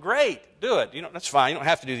do it. Well, great, do it. That's fine. You don't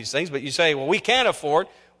have to do these things. But you say, well, we can't afford.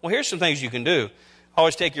 Well, here's some things you can do.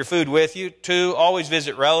 Always take your food with you. 2, always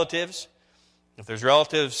visit relatives. If there's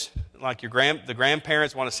relatives like the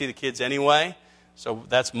grandparents want to see the kids anyway. So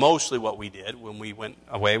that's mostly what we did when we went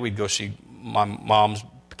away. We'd go see my mom's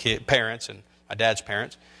parents and my dad's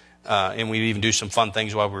parents. And we'd even do some fun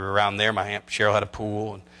things while we were around there. My Aunt Cheryl had a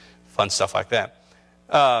pool and fun stuff like that.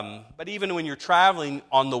 But even when you're traveling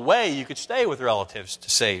on the way, you could stay with relatives to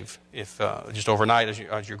save, if just overnight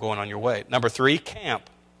as you're going on your way. Number 3, camp.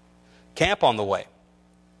 Camp on the way.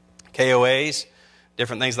 KOAs,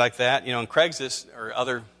 different things like that. On Craigslist or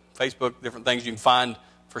other Facebook, different things you can find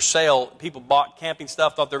for sale. People bought camping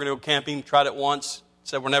stuff, thought they were going to go camping, tried it once,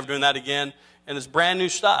 said we're never doing that again. And it's brand new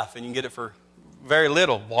stuff, and you can get it for very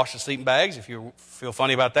little. Wash the sleeping bags if you feel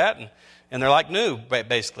funny about that, And they're like new,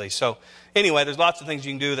 basically. So anyway, there's lots of things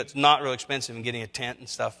you can do that's not real expensive in getting a tent and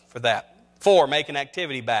stuff for that. 4, make an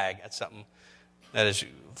activity bag. That's something that is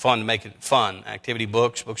fun to make it fun. Activity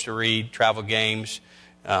books, books to read, travel games,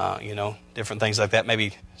 different things like that.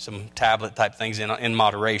 Maybe some tablet type things in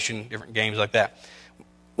moderation, different games like that.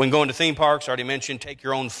 When going to theme parks, already mentioned, take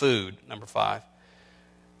your own food, number 5.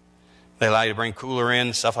 They allow you to bring cooler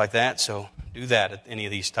in, stuff like that. So do that at any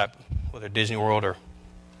of these type, whether Disney World or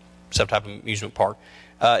some type of amusement park.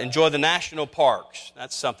 Enjoy the national parks.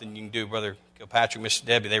 That's something you can do. Brother Gilpatrick, Mr.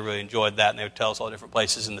 Debbie, they really enjoyed that, and they would tell us all the different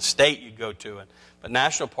places in the state you go to. But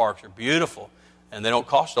national parks are beautiful, and they don't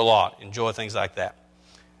cost a lot. Enjoy things like that.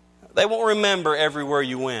 They won't remember everywhere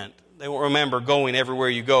you went. They won't remember going everywhere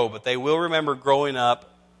you go, but they will remember growing up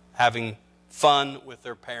having fun with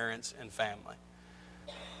their parents and family.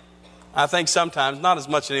 I think sometimes, not as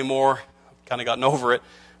much anymore, I've kind of gotten over it,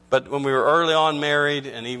 but when we were early on married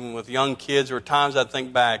and even with young kids, there were times I'd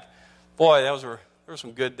think back, boy, there were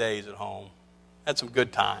some good days at home. Had some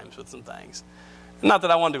good times with some things. Not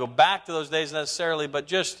that I wanted to go back to those days necessarily, but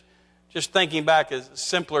just thinking back as a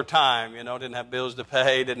simpler time, didn't have bills to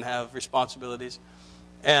pay, didn't have responsibilities.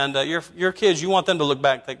 And your kids, you want them to look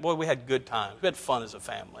back and think, boy, we had good times. We had fun as a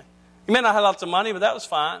family. You may not have lots of money, but that was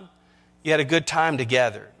fine. You had a good time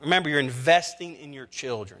together. Remember, you're investing in your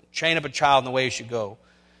children. Train up a child in the way he should go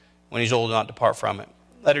when he's old enough to depart from it.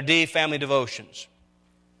 Letter D, family devotions.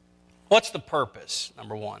 What's the purpose,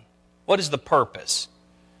 number 1? What is the purpose?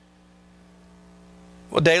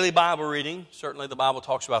 Well, daily Bible reading. Certainly the Bible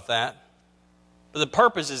talks about that. But the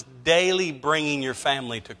purpose is daily bringing your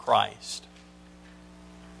family to Christ.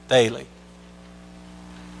 Daily.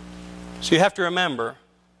 So you have to remember,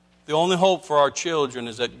 the only hope for our children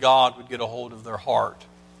is that God would get a hold of their heart.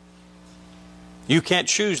 You can't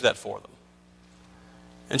choose that for them.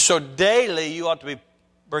 And so daily you ought to be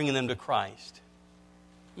bringing them to Christ.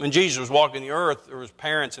 When Jesus was walking the earth, there was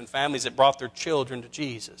parents and families that brought their children to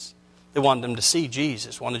Jesus. They wanted them to see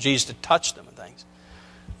Jesus, wanted Jesus to touch them and things.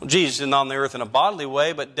 Well, Jesus isn't on the earth in a bodily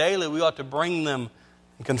way, but daily we ought to bring them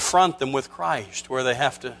and confront them with Christ, where they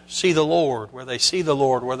have to see the Lord, where they see the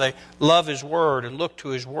Lord, where they love His Word and look to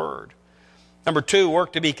His Word. Number 2,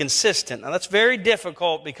 work to be consistent. Now that's very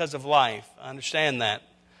difficult because of life. I understand that.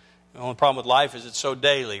 The only problem with life is it's so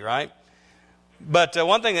daily, right? But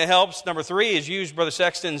one thing that helps, number 3, is use Brother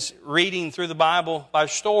Sexton's reading through the Bible by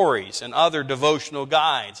stories and other devotional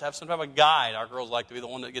guides. Have some type of guide. Our girls like to be the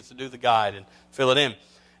one that gets to do the guide and fill it in.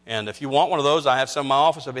 And if you want one of those, I have some in my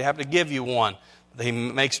office. I'd be happy to give you one. He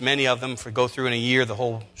makes many of them for go through in a year, the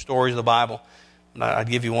whole stories of the Bible. I'd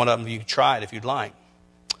give you one of them. You can try it if you'd like.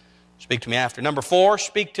 Speak to me after. Number 4,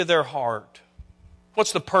 speak to their heart.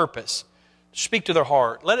 What's the purpose? Speak to their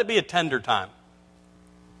heart. Let it be a tender time.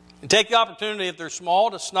 And take the opportunity, if they're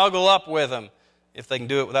small, to snuggle up with them, if they can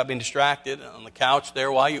do it without being distracted, on the couch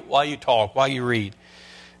there while you talk, while you read.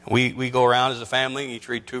 We go around as a family, and each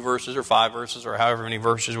read 2 verses or 5 verses or however many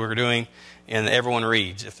verses we're doing, and everyone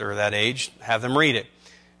reads. If they're that age, have them read it.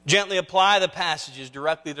 Gently apply the passages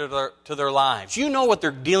directly to their lives. You know what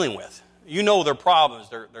they're dealing with. You know their problems.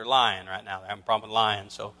 They're lying right now. They're having a problem with lying,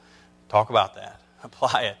 so talk about that.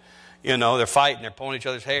 Apply it. They're fighting, they're pulling each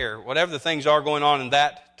other's hair. Whatever the things are going on in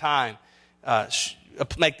that time,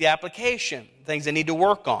 make the application, things they need to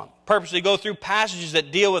work on. Purposely go through passages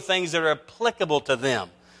that deal with things that are applicable to them.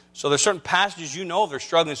 So there's certain passages if they're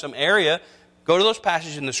struggling in some area, go to those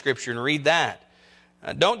passages in the Scripture and read that.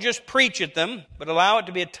 Don't just preach at them, but allow it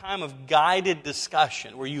to be a time of guided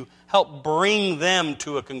discussion where you help bring them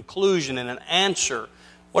to a conclusion and an answer.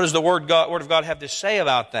 What does the Word of God have to say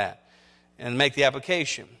about that? And make the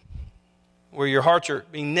application. Where your hearts are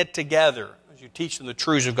being knit together as you teach them the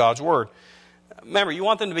truths of God's Word. Remember, you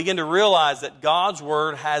want them to begin to realize that God's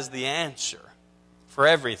Word has the answer for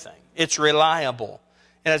everything. It's reliable.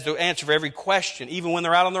 It has the answer for every question. Even when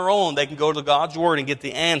they're out on their own, they can go to God's Word and get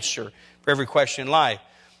the answer for every question in life.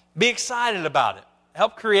 Be excited about it.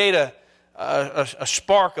 Help create a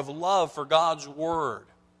spark of love for God's Word.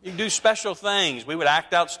 You can do special things. We would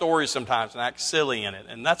act out stories sometimes and act silly in it,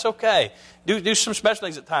 and that's okay. Do some special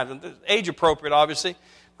things at times. Age appropriate, obviously.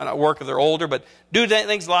 Might not work if they're older, but do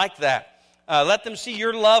things like that. Let them see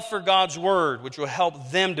your love for God's Word, which will help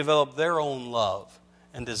them develop their own love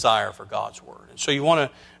and desire for God's Word. And so you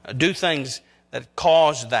want to do things that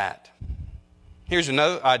cause that. Here's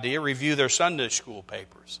another idea. Review their Sunday school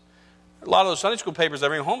papers. A lot of those Sunday school papers they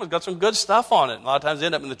bring home have got some good stuff on it. A lot of times they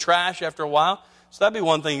end up in the trash after a while. So that'd be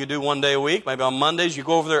one thing you do one day a week. Maybe on Mondays you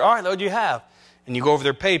go over there. All right, what do you have? And you go over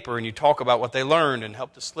their paper and you talk about what they learned and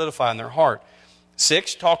help to solidify in their heart.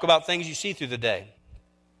 6, talk about things you see through the day.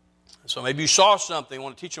 So maybe you saw something, you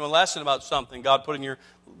want to teach them a lesson about something God put in your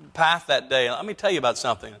path that day. Let me tell you about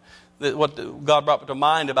something, what God brought to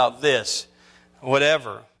mind about this,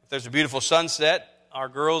 whatever. If there's a beautiful sunset, our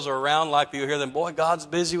girls are around, like you hear them, boy, God's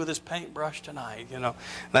busy with his paintbrush tonight.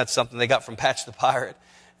 That's something they got from Patch the Pirate.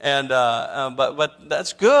 And but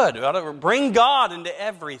that's good. We ought to bring God into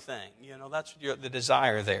everything. That's the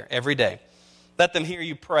desire there every day. Let them hear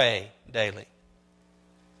you pray daily.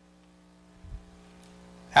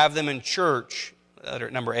 Have them in church,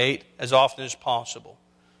 number 8, as often as possible.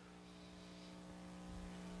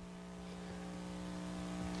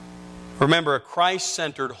 Remember, a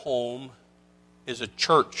Christ-centered home is a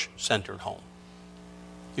church-centered home.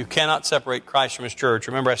 You cannot separate Christ from his church.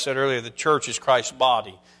 Remember, I said earlier, the church is Christ's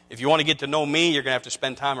body. If you want to get to know me, you're going to have to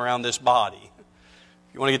spend time around this body.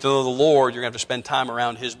 If you want to get to know the Lord, you're going to have to spend time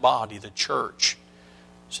around his body, the church.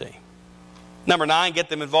 See? Number 9, get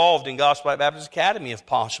them involved in Gospel Light Baptist Academy if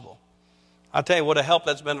possible. I'll tell you what a help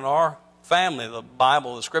that's been in our family. The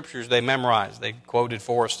Bible, the Scriptures they memorized. They quoted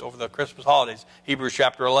for us over the Christmas holidays. Hebrews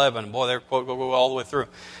chapter 11. Boy, they're quote go all the way through.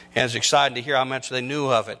 And it's exciting to hear how much they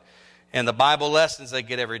knew of it. And the Bible lessons they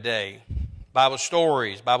get every day. Bible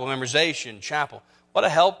stories, Bible memorization, chapel. What a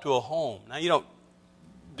help to a home. Now, you don't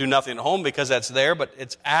do nothing at home because that's there, but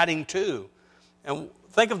it's adding to. And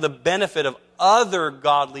think of the benefit of other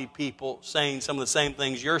godly people saying some of the same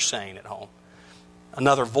things you're saying at home.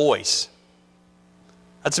 Another voice.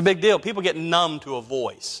 That's a big deal. People get numb to a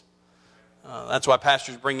voice. That's why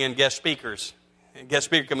pastors bring in guest speakers. A guest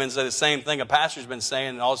speaker come in and say the same thing a pastor's been saying,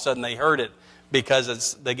 and all of a sudden they heard it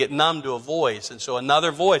because they get numb to a voice. And so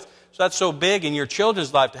another voice. So that's so big in your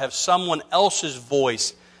children's life to have someone else's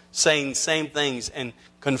voice saying the same things and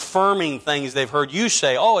confirming things they've heard you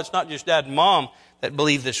say. Oh, it's not just dad and mom that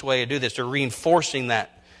believe this way or do this. They're reinforcing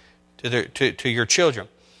that to your children.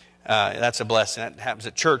 That's a blessing. That happens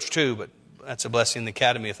at church too, but that's a blessing in the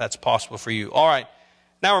academy if that's possible for you. All right.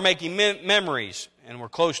 Now we're making memories, and we're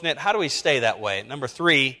close-knit. How do we stay that way? Number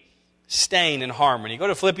 3, staying in harmony. Go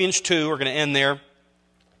to Philippians 2. We're going to end there.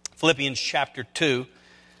 Philippians chapter 2.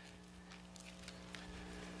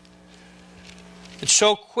 It's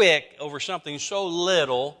so quick over something so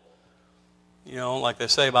little. Like they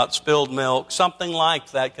say about spilled milk, something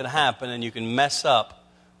like that could happen and you can mess up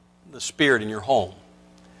the spirit in your home.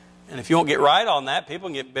 And if you won't get right on that, people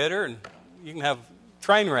can get bitter and you can have a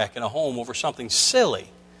train wreck in a home over something silly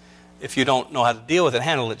if you don't know how to deal with it,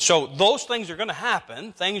 handle it. So those things are going to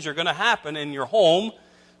happen. Things are going to happen in your home.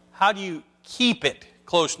 How do you keep it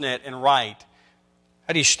close-knit and right?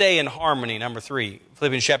 How do you stay in harmony? Number 3,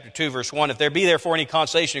 Philippians chapter 2, verse 1. If there be therefore any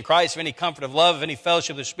consolation in Christ, if any comfort of love, if any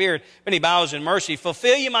fellowship of the Spirit, if any bowels in mercy,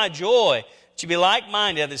 fulfill ye my joy, that ye be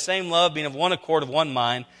like-minded, have the same love, being of one accord, of one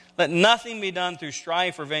mind. Let nothing be done through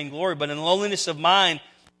strife or vainglory, but in lowliness of mind,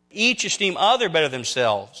 each esteem other better than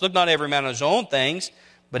themselves. Look not every man on his own things,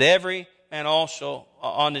 but every man also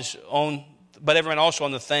on his own, but every man also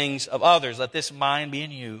on the things of others. Let this mind be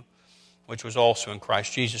in you, which was also in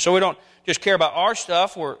Christ Jesus. So we don't just care about our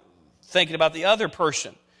stuff. We're thinking about the other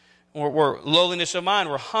person. We're lowliness of mind.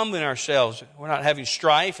 We're humbling ourselves. We're not having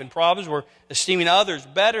strife and problems. We're esteeming others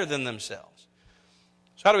better than themselves.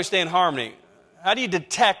 So how do we stay in harmony? How do you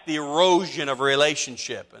detect the erosion of a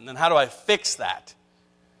relationship? And then how do I fix that?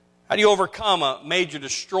 How do you overcome a major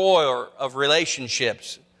destroyer of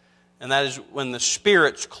relationships? And that is when the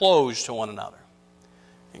spirits close to one another.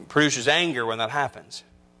 It produces anger when that happens.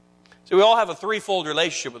 So we all have a threefold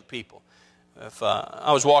relationship with people. If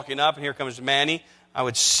I was walking up and here comes Manny, I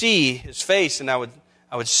would see his face and I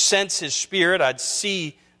would sense his spirit. I'd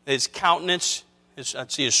see his countenance.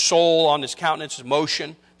 I'd see his soul on his countenance, his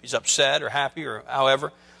motion, if he's upset or happy or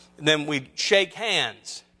however. And then we'd shake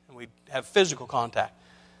hands and we'd have physical contact.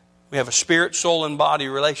 We have a spirit, soul, and body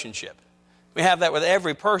relationship. We have that with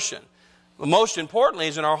every person. But most importantly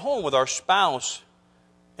is in our home with our spouse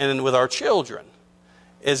and with our children.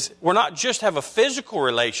 Is we're not just have a physical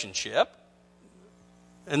relationship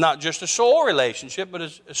and not just a soul relationship, but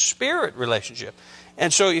a spirit relationship.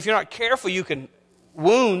 And so if you're not careful, you can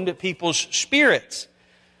wound people's spirits.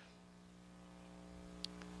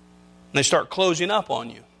 And they start closing up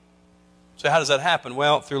on you. So how does that happen?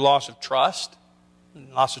 Well, through loss of trust.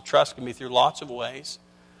 And loss of trust can be through lots of ways.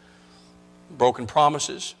 Broken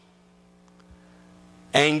promises.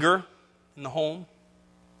 Anger in the home.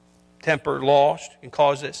 Temper lost can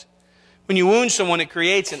cause this. When you wound someone, it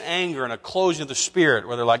creates an anger and a closing of the spirit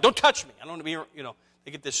where they're like, don't touch me. I don't want to be,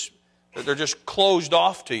 they get this, they're just closed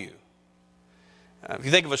off to you. If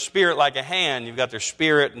you think of a spirit like a hand, you've got their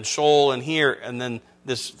spirit and soul in here, and then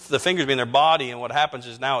the fingers be in their body, and what happens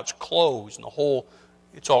is now it's closed, and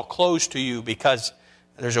it's all closed to you because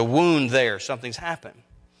There's a wound there. Something's happened.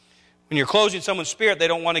 When you're closing someone's spirit, they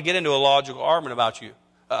don't want to get into a logical argument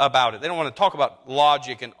about it. They don't want to talk about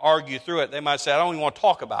logic and argue through it. They might say, I don't even want to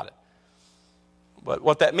talk about it. But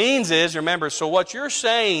what that means is, remember, so what you're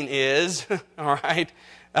saying is, all right,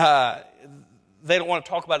 they don't want to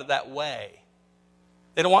talk about it that way.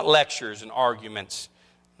 They don't want lectures and arguments.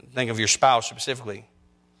 Think of your spouse specifically.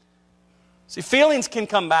 See, feelings can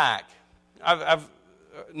come back. I've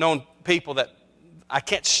known people that, I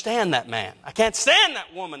can't stand that man. I can't stand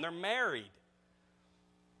that woman. They're married.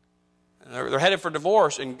 They're headed for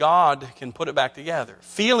divorce, and God can put it back together.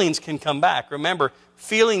 Feelings can come back. Remember,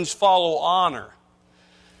 feelings follow honor.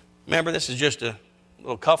 Remember, this is just a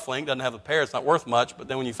little cufflink. Doesn't have a pair. It's not worth much. But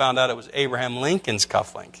then when you found out it was Abraham Lincoln's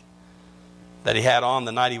cufflink that he had on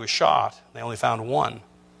the night he was shot, they only found one.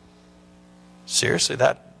 Seriously,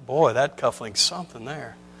 that cufflink's something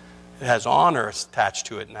there. It has honor attached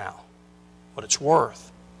to it now. What it's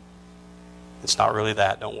worth. It's not really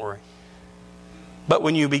that, don't worry. But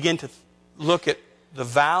when you begin to look at the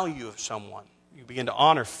value of someone, you begin to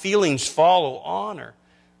honor. Feelings follow honor.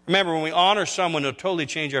 Remember, when we honor someone, it'll totally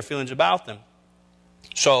change our feelings about them.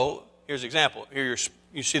 So, here's an example. Here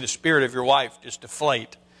you see the spirit of your wife just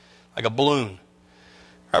deflate like a balloon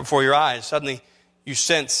right before your eyes. Suddenly, you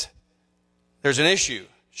sense there's an issue.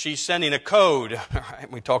 She's sending a code. All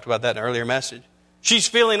right, we talked about that in an earlier message. She's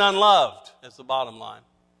feeling unloved. That's the bottom line.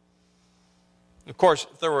 Of course,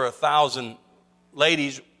 if there were 1,000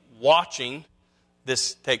 ladies watching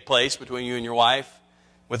this take place between you and your wife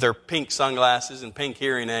with their pink sunglasses and pink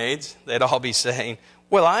hearing aids, they'd all be saying,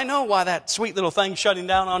 well, I know why that sweet little thing's shutting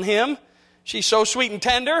down on him. She's so sweet and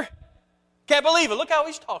tender. Can't believe it. Look how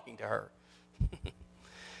he's talking to her.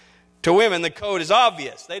 To women, the code is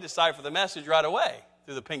obvious. They decipher the message right away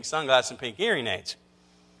through the pink sunglasses and pink hearing aids.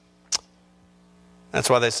 That's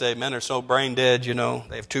why they say men are so brain dead, you know.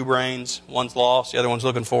 They have two brains. One's lost, the other one's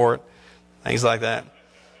looking for it. Things like that.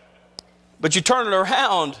 But you turn it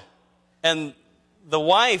around, and the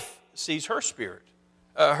wife sees her spirit,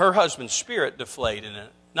 her husband's spirit deflate in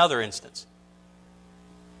another instance.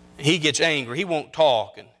 He gets angry. He won't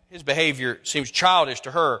talk, and his behavior seems childish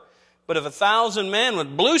to her. But if 1,000 men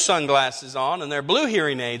with blue sunglasses on and their blue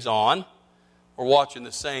hearing aids on were watching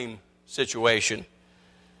the same situation,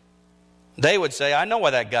 they would say, I know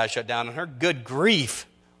why that guy shut down on her. Good grief.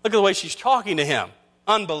 Look at the way she's talking to him.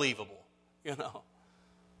 Unbelievable, you know.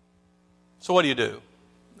 So what do?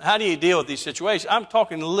 How do you deal with these situations? I'm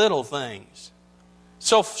talking little things.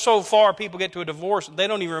 So far, people get to a divorce, they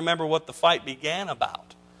don't even remember what the fight began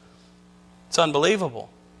about. It's unbelievable.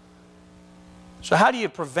 So how do you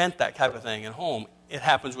prevent that type of thing at home? It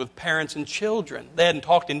happens with parents and children. They hadn't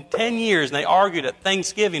talked in 10 years, and they argued at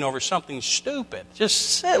Thanksgiving over something stupid. Just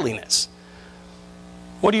silliness.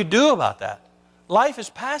 What do you do about that? Life is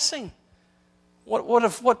passing.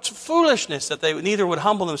 What foolishness that they neither would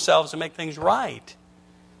humble themselves and make things right.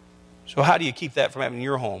 So how do you keep that from happening in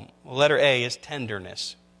your home? Well, letter A is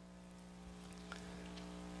tenderness.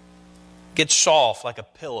 Get soft like a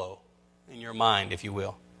pillow in your mind, if you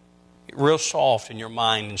will. Get real soft in your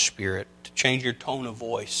mind and spirit to change your tone of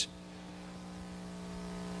voice.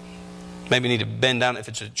 Maybe you need to bend down. If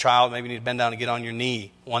it's a child, maybe you need to bend down and get on your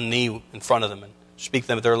knee, one knee in front of them, and speak to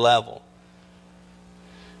them at their level.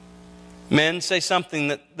 Men say something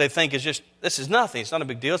that they think is just, this is nothing. It's not a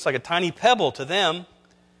big deal. It's like a tiny pebble to them.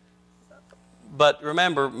 But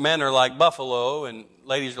remember, men are like buffalo and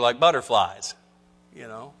ladies are like butterflies. You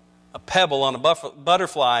know, a pebble on a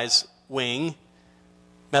butterfly's wing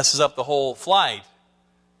messes up the whole flight.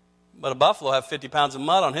 But a buffalo has 50 pounds of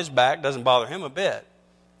mud on his back. Doesn't bother him a bit.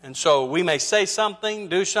 And so we may say something,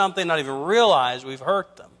 do something, not even realize we've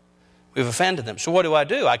hurt them. We've offended them. So what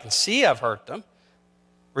do? I can see I've hurt them.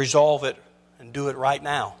 Resolve it and do it right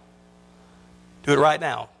now. Do it right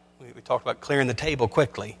now. We talked about clearing the table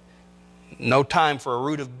quickly. No time for a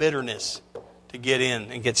root of bitterness to get in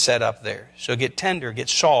and get set up there. So get tender, get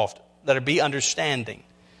soft. Let it be understanding.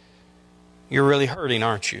 You're really hurting,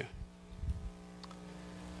 aren't you?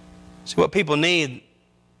 See, what people need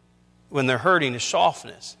when they're hurting is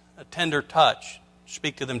softness, a tender touch.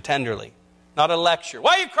 Speak to them tenderly. Not a lecture.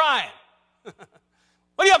 Why are you crying? What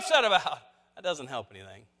are you upset about? That doesn't help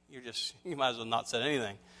anything. You might as well not say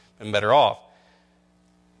anything. Been better off.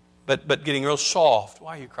 But getting real soft.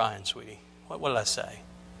 Why are you crying, sweetie? What did I say?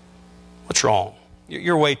 What's wrong?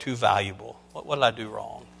 You're way too valuable. What did I do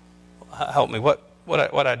wrong? Help me.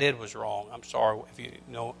 What I did was wrong. I'm sorry. If you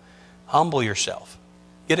know, humble yourself.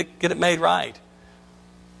 Get it made right.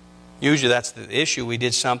 Usually that's the issue. We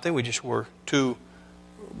did something. We just were too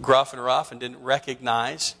gruff and rough and didn't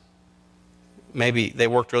recognize Maybe they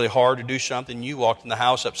worked really hard to do something. You walked in the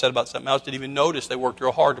house upset about something else, didn't even notice they worked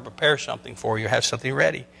real hard to prepare something for you, have something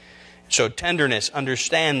ready. So tenderness,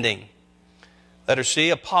 understanding. Letter C,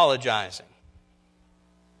 apologizing.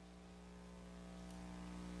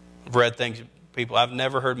 I've read things, people, I've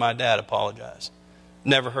never heard my dad apologize.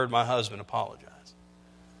 Never heard my husband apologize.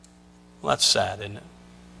 Well, that's sad, isn't it?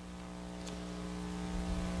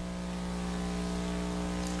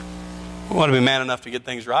 We want to be man enough to get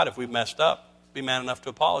things right if we've messed up. Be man enough to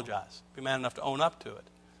apologize. Be man enough to own up to it.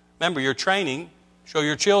 Remember, your training, show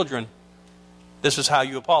your children, this is how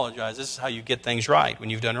you apologize. This is how you get things right when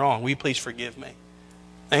you've done wrong. Will you please forgive me?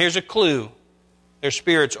 Now here's a clue. Their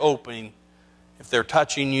spirit's opening. If they're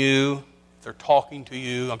touching you, if they're talking to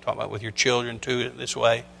you, I'm talking about with your children too this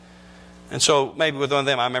way. And so maybe with one of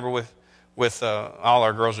them, I remember with all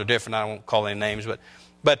our girls are different. I won't call any names, but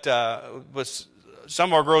with some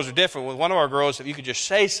of our girls are different. With one of our girls, if you could just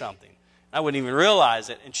say something, I wouldn't even realize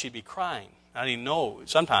it, and she'd be crying. I didn't even know.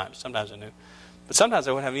 Sometimes I knew. But sometimes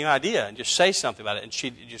I wouldn't have any idea, and just say something about it, and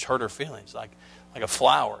she'd just hurt her feelings, like a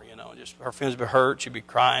flower, you know. Just her feelings would be hurt. She'd be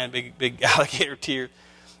crying, big alligator tears.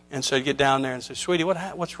 And so I'd get down there and say, "Sweetie,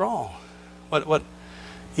 what's wrong? What?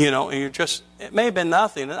 You know?" And you're just. It may have been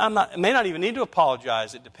nothing. I may not even need to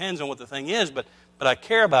apologize. It depends on what the thing is. But I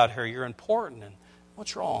care about her. You're important. And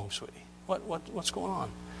what's wrong, sweetie? What's going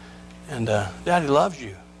on? And Daddy loves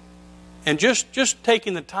you. And just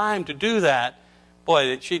taking the time to do that,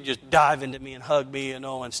 boy, she'd just dive into me and hug me,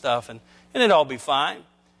 and stuff, and it'd all be fine.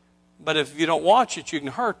 But if you don't watch it, you can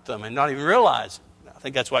hurt them and not even realize it. I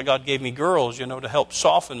think that's why God gave me girls, to help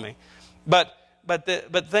soften me. But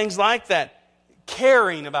things like that,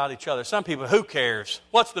 caring about each other. Some people, who cares?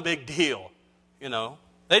 What's the big deal?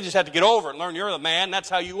 They just have to get over it and learn you're the man. That's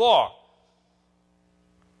how you are.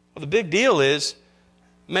 Well, the big deal is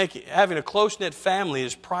having a close-knit family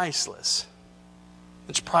is priceless.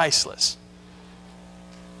 It's priceless.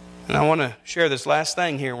 And I want to share this last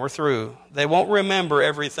thing here, and we're through. They won't remember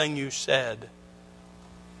everything you said,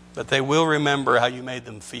 but they will remember how you made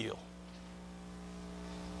them feel.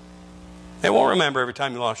 They won't remember every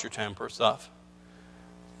time you lost your temper stuff,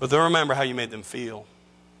 but they'll remember how you made them feel.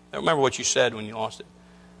 They'll remember what you said when you lost it.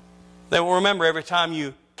 They will remember every time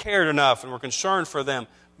you cared enough and were concerned for them,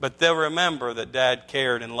 but they'll remember that Dad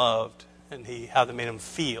cared and loved and how they made them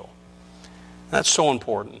feel. And that's so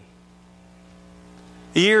important.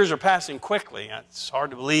 The years are passing quickly. It's hard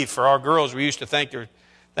to believe for our girls. We used to think there were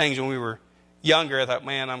things when we were younger. I thought,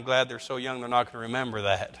 man, I'm glad they're so young they're not going to remember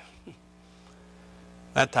that.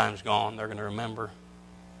 That time's gone. They're going to remember.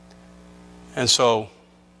 And so,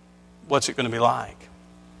 what's it going to be like?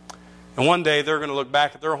 And one day they're going to look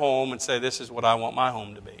back at their home and say, this is what I want my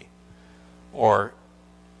home to be. Or,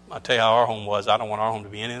 I'll tell you how our home was. I don't want our home to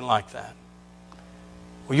be anything like that.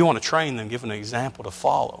 Well, you want to train them, give them an example to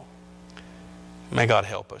follow. May God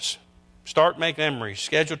help us. Start making memories.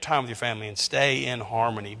 Schedule time with your family and stay in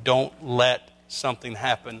harmony. Don't let something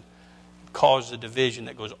happen cause a division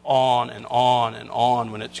that goes on and on and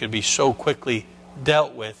on when it should be so quickly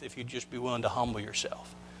dealt with if you just be willing to humble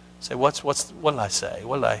yourself. Say, what did I say?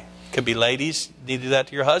 It could be ladies, you need to do that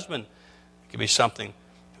to your husband. It could be something.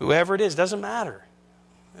 Whoever it is, doesn't matter.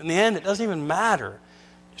 In the end, it doesn't even matter.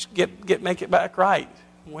 Just make it back right.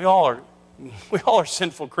 We all are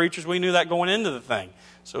sinful creatures. We knew that going into the thing.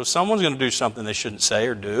 So someone's going to do something they shouldn't say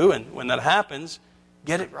or do, and when that happens,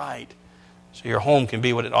 get it right. So your home can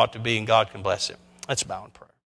be what it ought to be, and God can bless it. Let's bow in prayer.